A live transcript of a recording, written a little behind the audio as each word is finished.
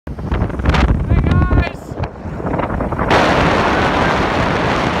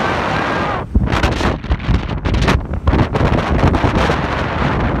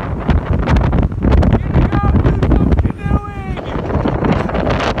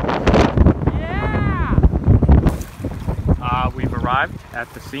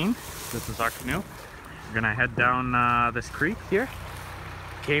at the scene. This is our canoe. We're gonna head down this creek here.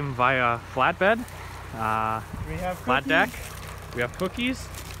 Came via flatbed, We have flat cookies. deck. We have cookies,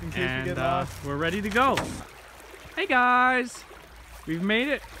 In case we and get lost. we're ready to go. Hey guys, we've made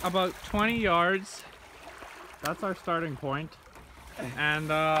it about 20 yards. That's our starting point, and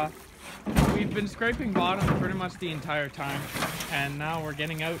we've been scraping bottom pretty much the entire time, and now we're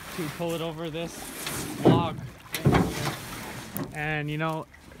getting out to pull it over this log. And you know,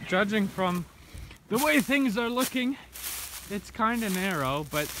 judging from the way things are looking, it's kind of narrow,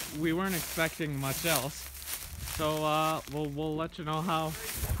 but we weren't expecting much else. So we'll let you know how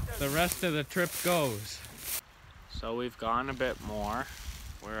the rest of the trip goes. So we've gone a bit more.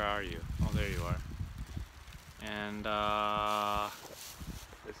 Where are you? Oh, there you are. And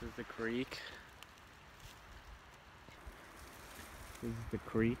this is the creek. This is the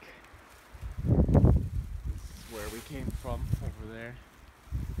creek. This is where we came from, over there.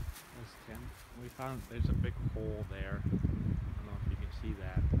 There's Tim. We found there's a big hole there. I don't know if you can see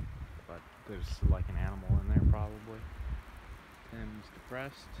that, but there's like an animal in there probably. Tim's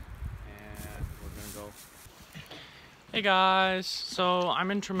depressed, and we're gonna go. Hey guys, so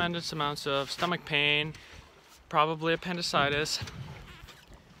I'm in tremendous amounts of stomach pain, probably appendicitis,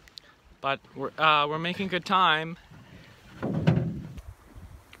 but we're making good time.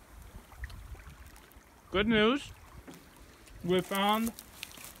 Good news, we found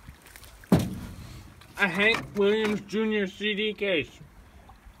a Hank Williams Jr. CD case.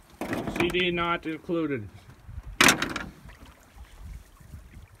 CD not included.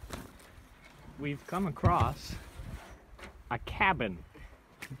 We've come across a cabin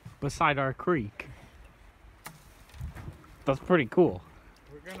beside our creek. That's pretty cool.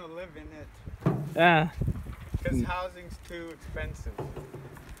 We're gonna live in it. Yeah. Because housing's too expensive.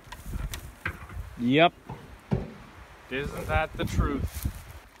 Yep. Isn't that the truth?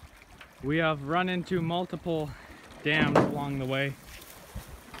 We have run into multiple dams along the way.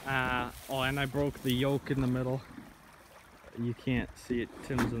 Oh, and I broke the yoke in the middle. You can't see it,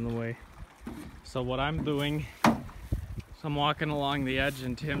 Tim's in the way. So what I'm doing, I'm walking along the edge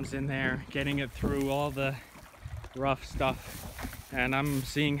and Tim's in there getting it through all the rough stuff. And I'm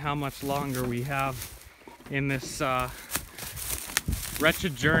seeing how much longer we have in this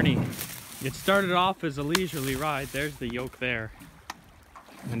wretched journey. It started off as a leisurely ride. There's the yoke there.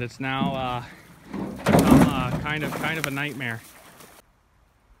 And it's now become kind of a nightmare.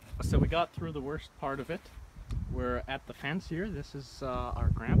 So we got through the worst part of it. We're at the fence here. This is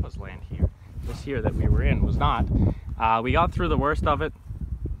our grandpa's land here. This here that we were in was not. We got through the worst of it.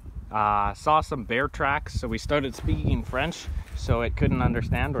 Saw some bear tracks, so we started speaking French so it couldn't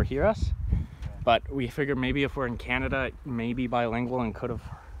understand or hear us. But we figured maybe if we're in Canada, it may be bilingual and could have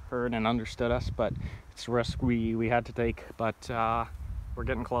heard and understood us, but it's a risk we had to take. But we're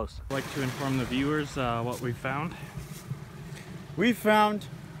getting close. I'd like to inform the viewers what we found. We found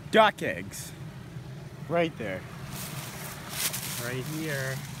duck eggs. Right there. Right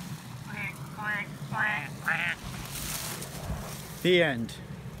here. The end.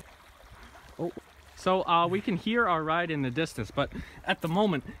 Oh. So we can hear our ride in the distance, but at the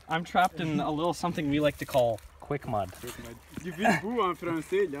moment I'm trapped in a little something we like to call quick mud. Du vide bout en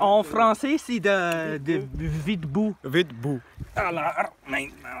français. En français, c'est de vide bout. Vide bout.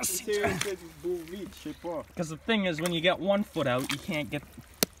 Because the thing is, when you get one foot out, you can't get,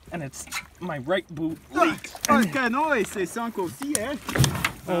 and it's my right boot leaks. Oh, canoe, c'est sans aussi, hein?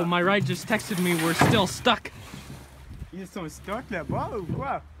 Oh, my ride just texted me we're still stuck. Ils sont stuck là-bas ou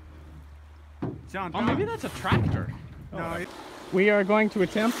quoi? Oh, maybe that's a tractor. No, We are going to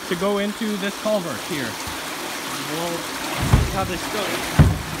attempt to go into this culvert here. We'll see how this goes.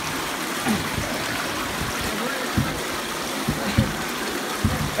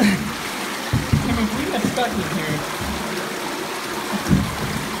 I mean, we get stuck in here.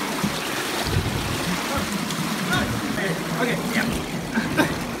 Okay, yeah.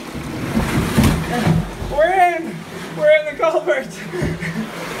 We're in the culvert.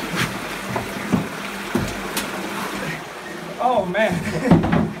 Oh man.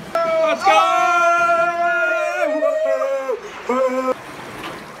 Let's go!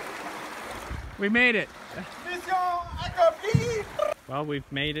 We made it. Well,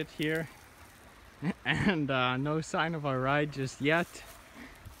 we've made it here. And no sign of our ride just yet.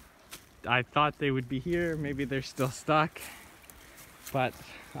 I thought they would be here. Maybe they're still stuck. But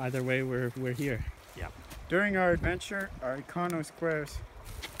either way, we're here. Yeah. During our adventure, our Econo squares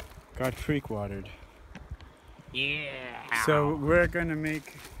got creek watered. Yeah. So we're gonna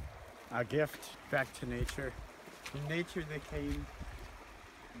make a gift back to nature. In nature they came,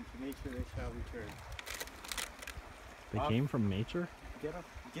 and to nature they shall return. They came from nature?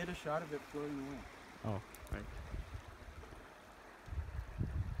 Get a shot of it floating away. Oh, right.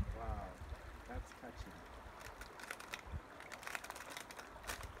 Wow, that's catching.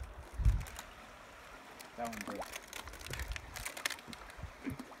 That one broke.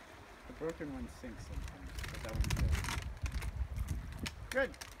 The broken ones sink sometimes, but that one's good.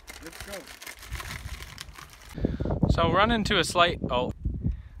 Good. Let's go. So we've run into a slight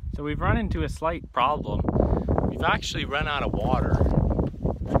problem. We've actually run out of water.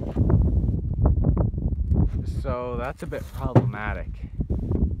 So that's a bit problematic.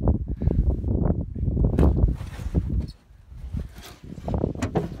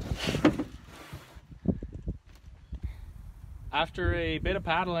 After a bit of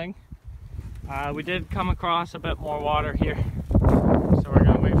paddling, we did come across a bit more water here. So we're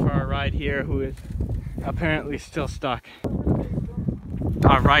gonna wait for our ride here, who is apparently still stuck.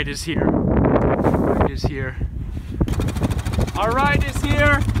 Our ride is here. Our ride is here. Our ride is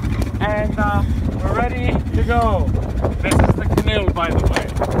here, and we're ready to go. This is the canoe, by the way.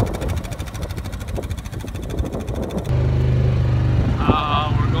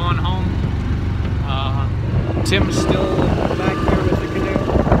 We're going home. Tim's still